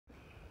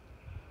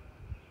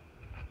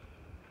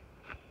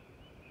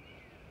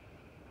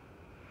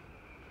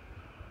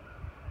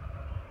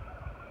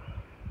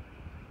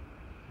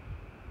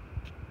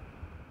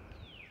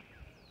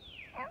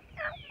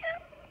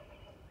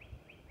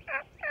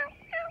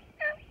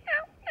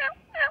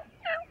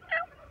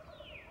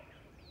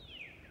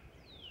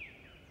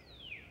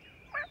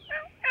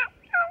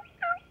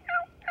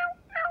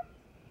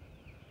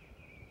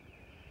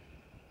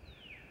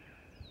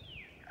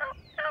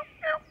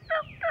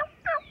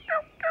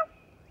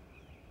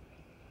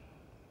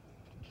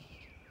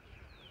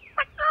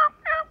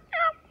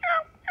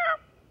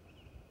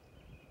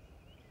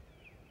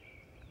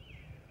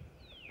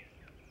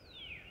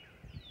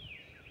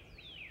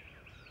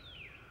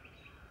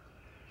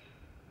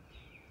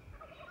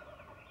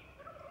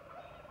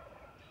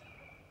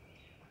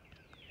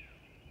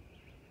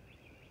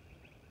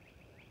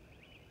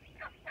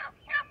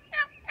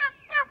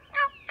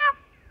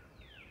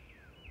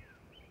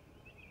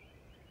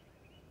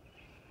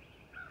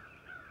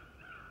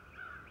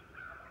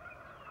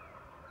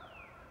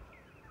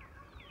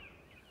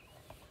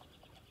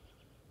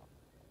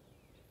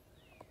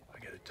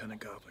ton of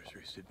gobblers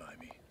roosted by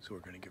me, so we're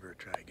gonna give her a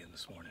try again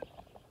this morning.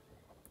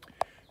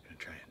 Gonna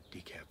try and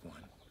decap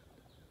one.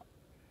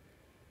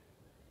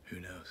 Who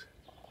knows?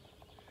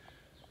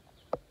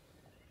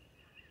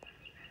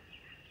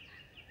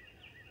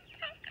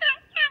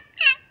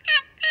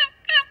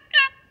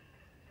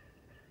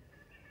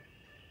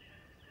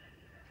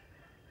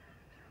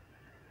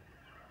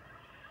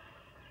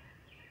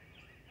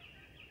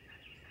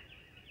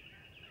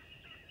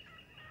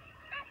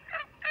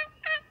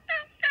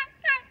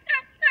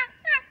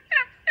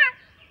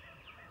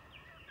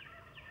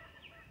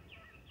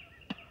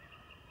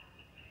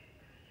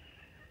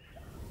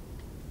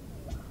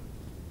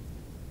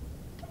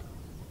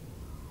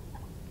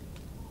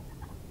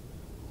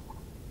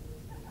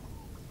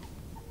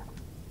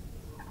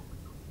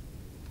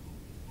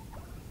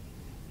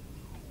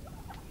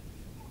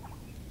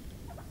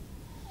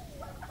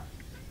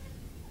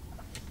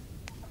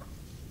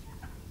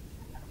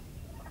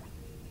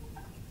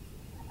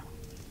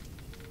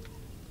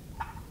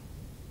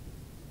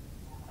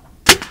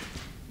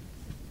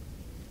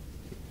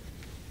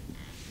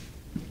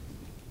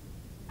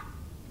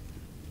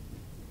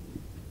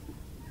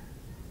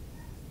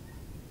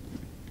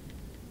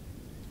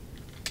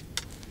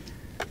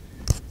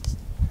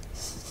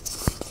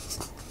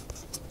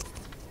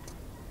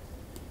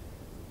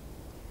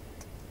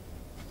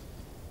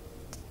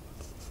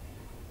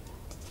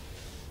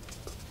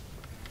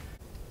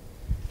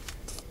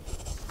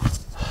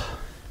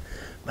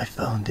 My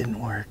phone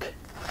didn't work.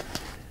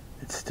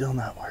 It's still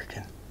not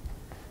working.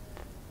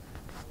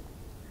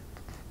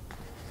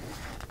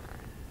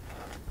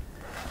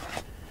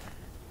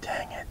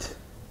 Dang it.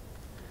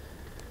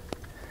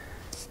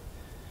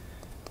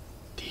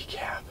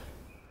 Decap.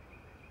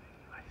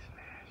 I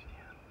smashed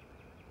him.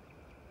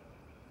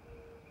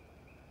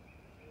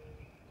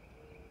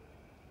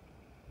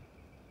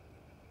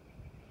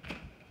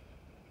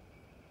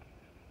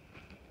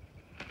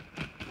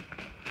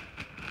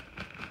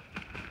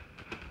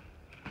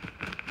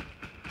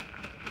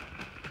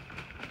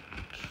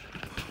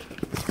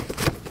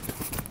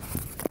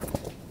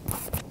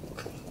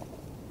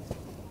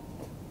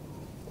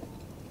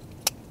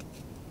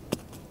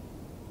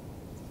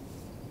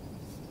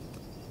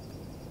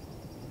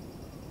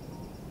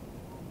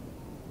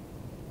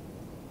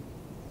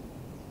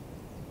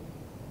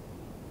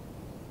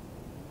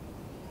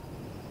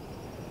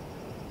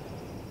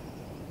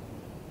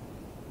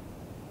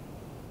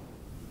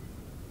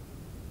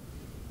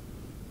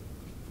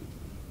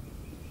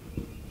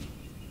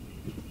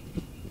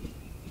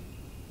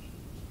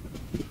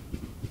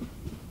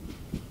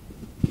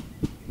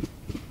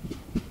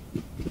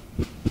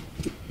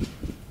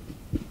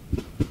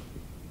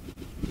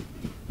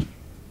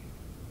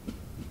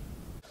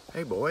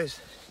 Hey boys.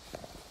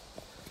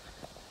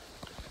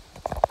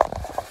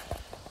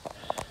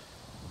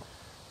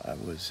 I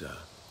was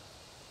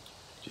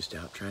just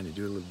out trying to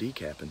do a little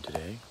decapping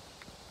today.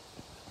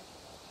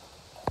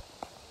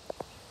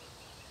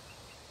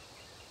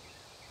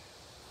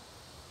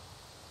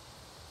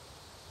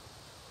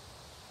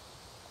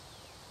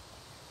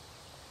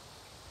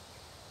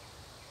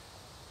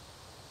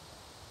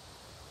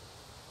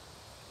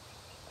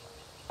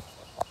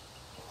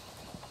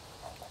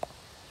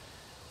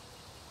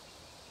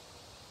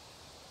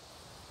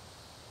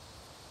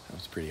 That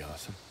was pretty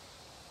awesome.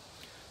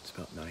 It's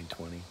about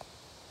 9:20.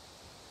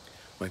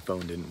 My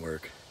phone didn't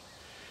work.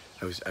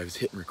 I was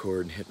hitting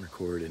record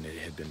and it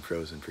had been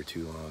frozen for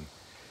too long,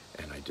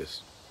 and it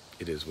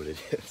is what it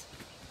is.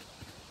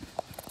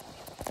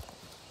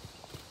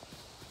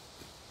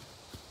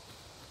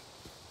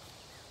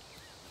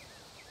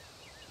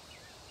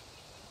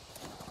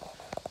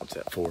 What's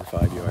that, 4 or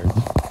 5 yards?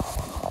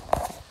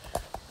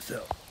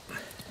 So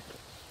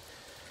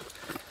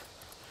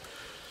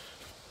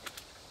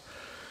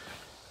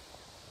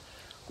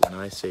when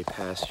I say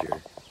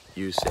pasture,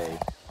 you say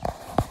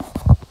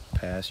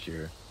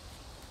pasture,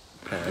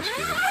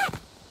 pasture.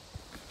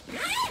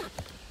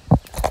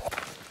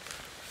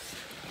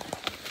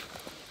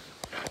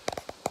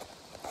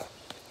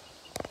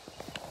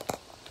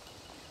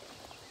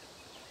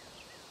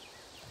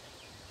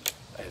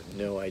 I have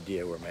no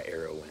idea where my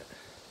arrow went.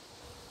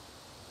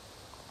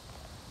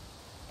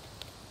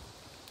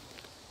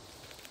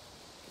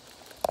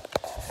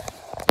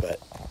 But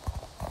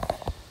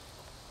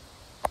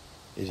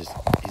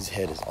his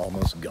head is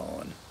almost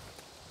gone.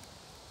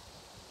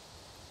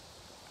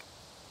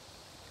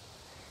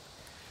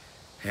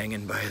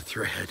 Hanging by a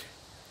thread.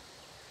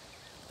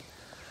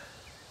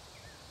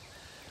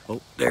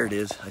 Oh, there it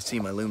is. I see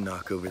my loom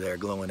knock over there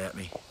glowing at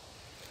me.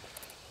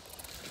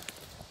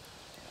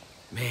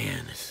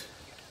 Man, it's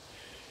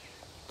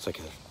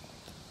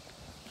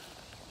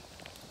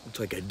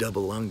like a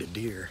double-lunged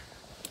deer.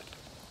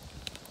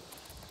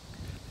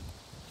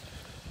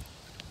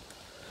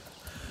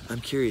 I'm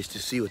curious to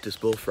see what this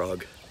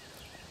bullfrog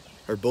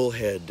or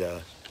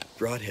bullhead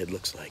broadhead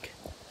looks like.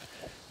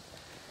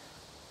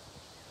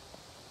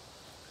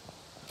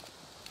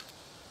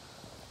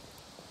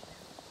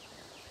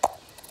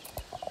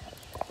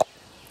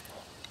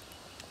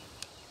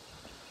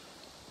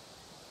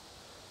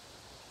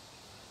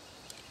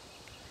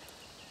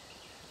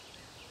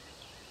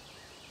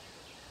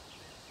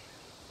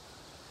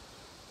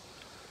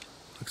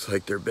 Looks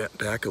like they're bent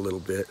back a little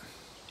bit.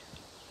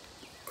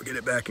 I'll get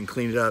it back and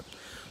clean it up.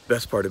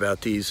 Best part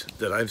about these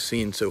that I've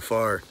seen so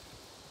far,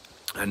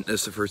 and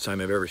this is the first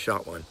time I've ever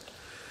shot one,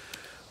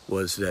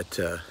 was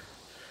that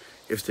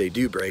if they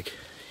do break,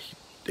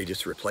 they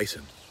just replace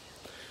them.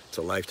 It's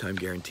a lifetime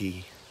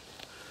guarantee.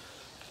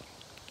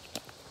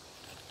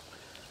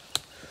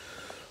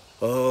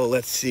 Oh,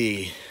 let's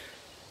see.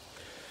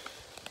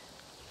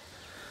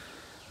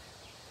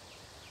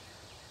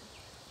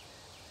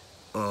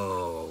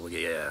 Oh,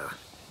 yeah.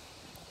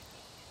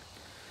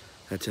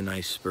 That's a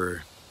nice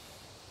spur.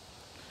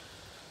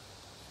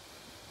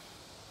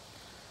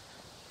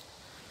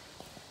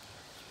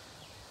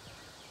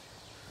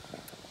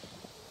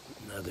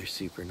 Another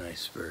super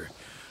nice spur.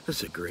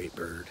 That's a great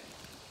bird.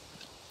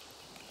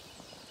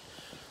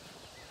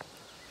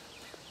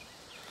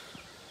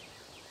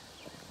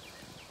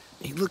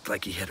 He looked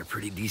like he had a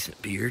pretty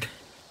decent beard.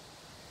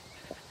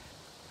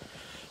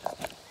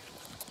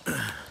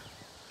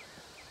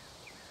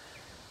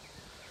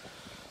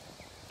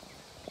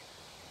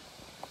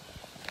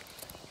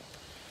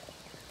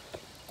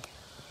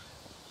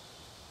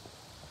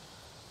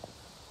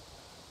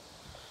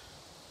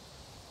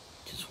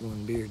 Just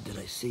one beard that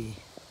I see.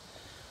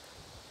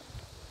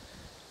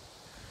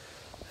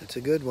 That's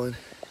a good one.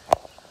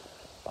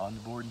 On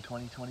the board in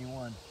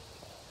 2021.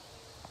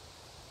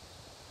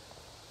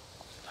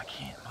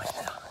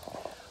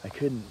 I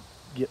couldn't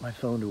get my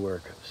phone to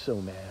work. I was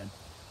so mad.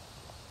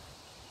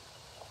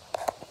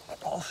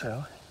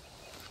 Also,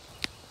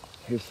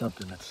 here's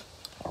something that's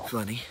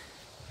funny,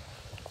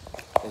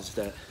 is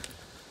that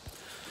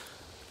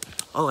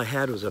all I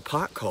had was a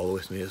pot call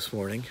with me this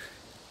morning,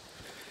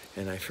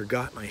 and I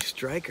forgot my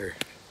striker.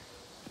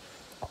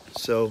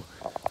 So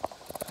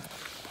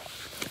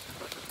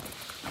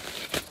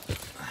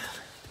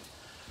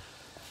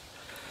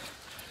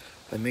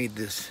I made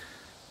this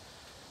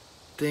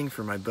thing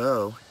for my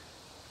bow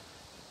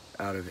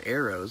out of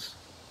arrows,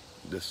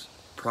 this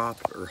prop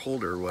or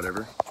holder or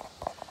whatever.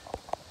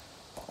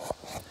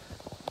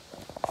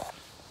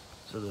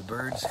 So the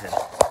birds had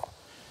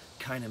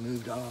kind of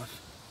moved off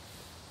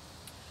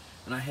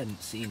and I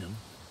hadn't seen them.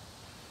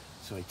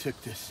 So I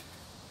took this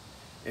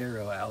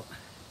arrow out.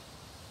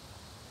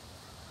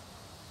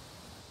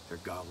 They're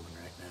gobbling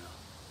right now.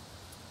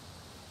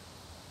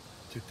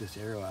 Took this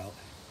arrow out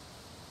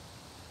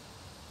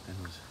and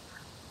was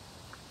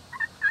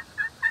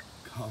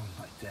calling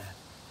like that.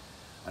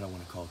 I don't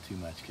want to call too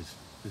much because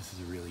this is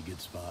a really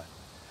good spot.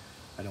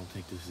 I don't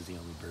think this is the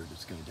only bird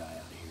that's going to die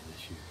out of here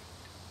this year.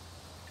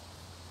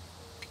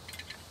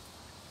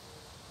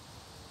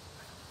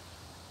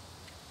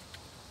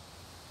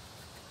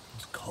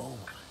 It's cold.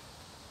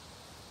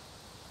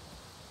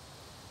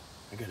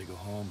 I got to go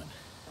home and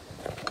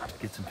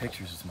get some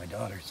pictures with my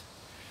daughters.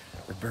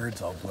 The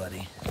bird's all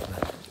bloody,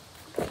 but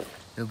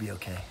it'll be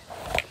okay.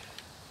 I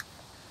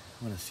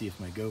want to see if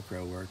my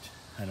GoPro worked.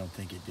 I don't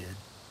think it did.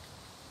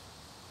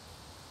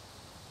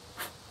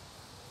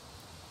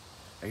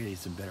 I gotta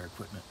use some better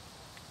equipment.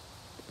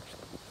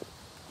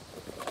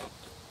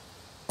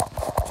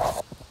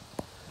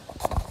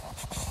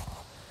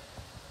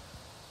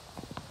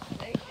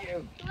 Thank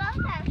you.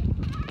 Welcome.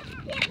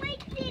 Can't wait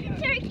to see the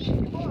turkey.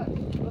 Come on,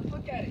 let's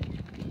look at it.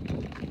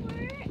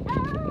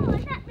 Oh,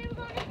 I thought we were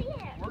going to see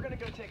him. We're gonna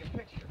go take a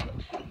picture.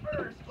 But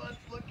first, let's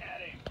look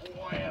at him.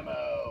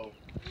 Whammo!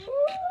 Ooh,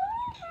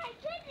 my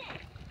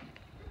goodness.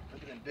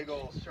 Look at them big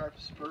old sharp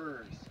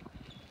spurs.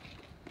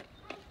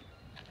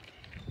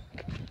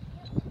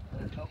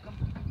 Wanna poke him?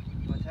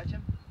 You wanna touch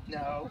him?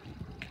 No.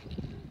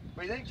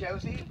 What do you think,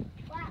 Josie?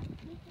 Wow,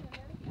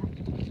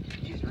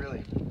 he's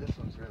really This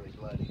one's really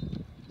bloody.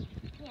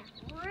 Yeah.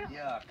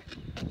 Yuck.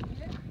 Good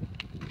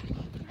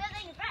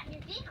thing you brought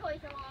your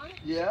decoys along.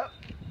 Yep.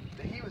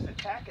 He was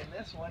attacking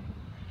this one.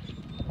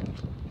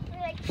 We're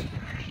like,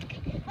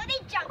 were they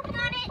jumping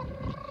on it?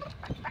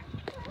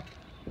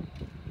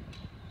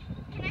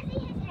 Can I see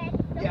his head?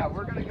 Yeah,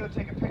 we're gonna go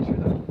take a picture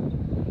though.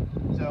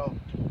 So,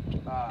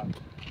 why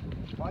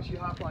don't you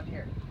hop on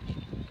here?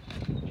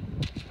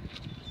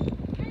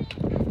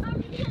 Are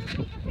we going to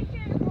take a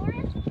picture in the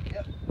forest?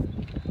 Yep.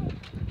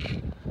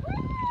 Woo!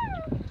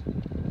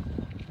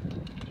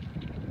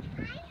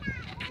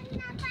 I'm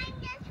not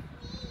just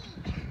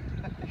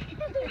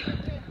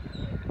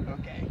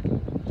Okay.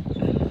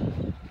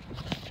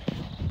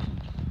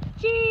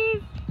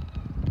 Cheese!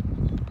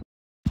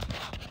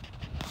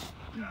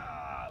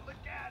 Ah, look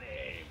at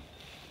him.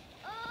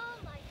 Oh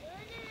my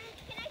goodness.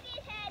 Can I see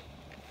his head?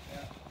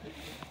 Yeah.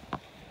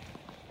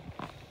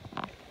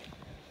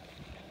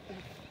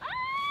 Ah!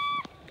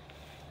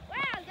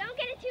 Wow, don't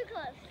get it too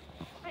close.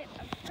 I'm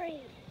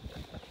afraid.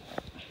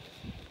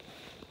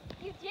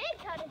 You did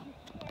cut his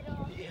head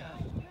off. Yeah.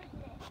 My goodness.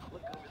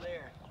 Look over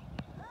there.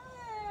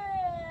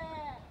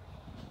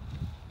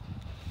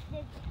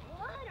 There's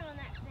blood on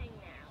that thing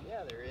now.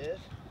 Yeah, there is.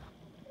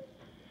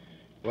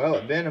 Well,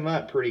 it bent him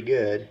up pretty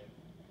good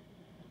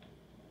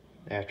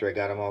after I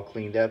got them all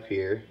cleaned up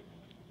here.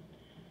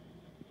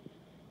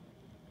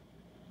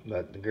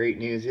 But the great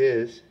news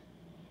is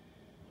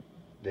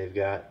they've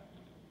got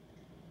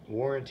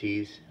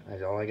warranties.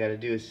 All I got to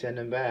do is send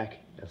them back.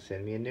 They'll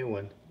send me a new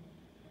one.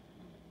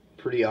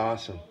 Pretty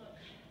awesome.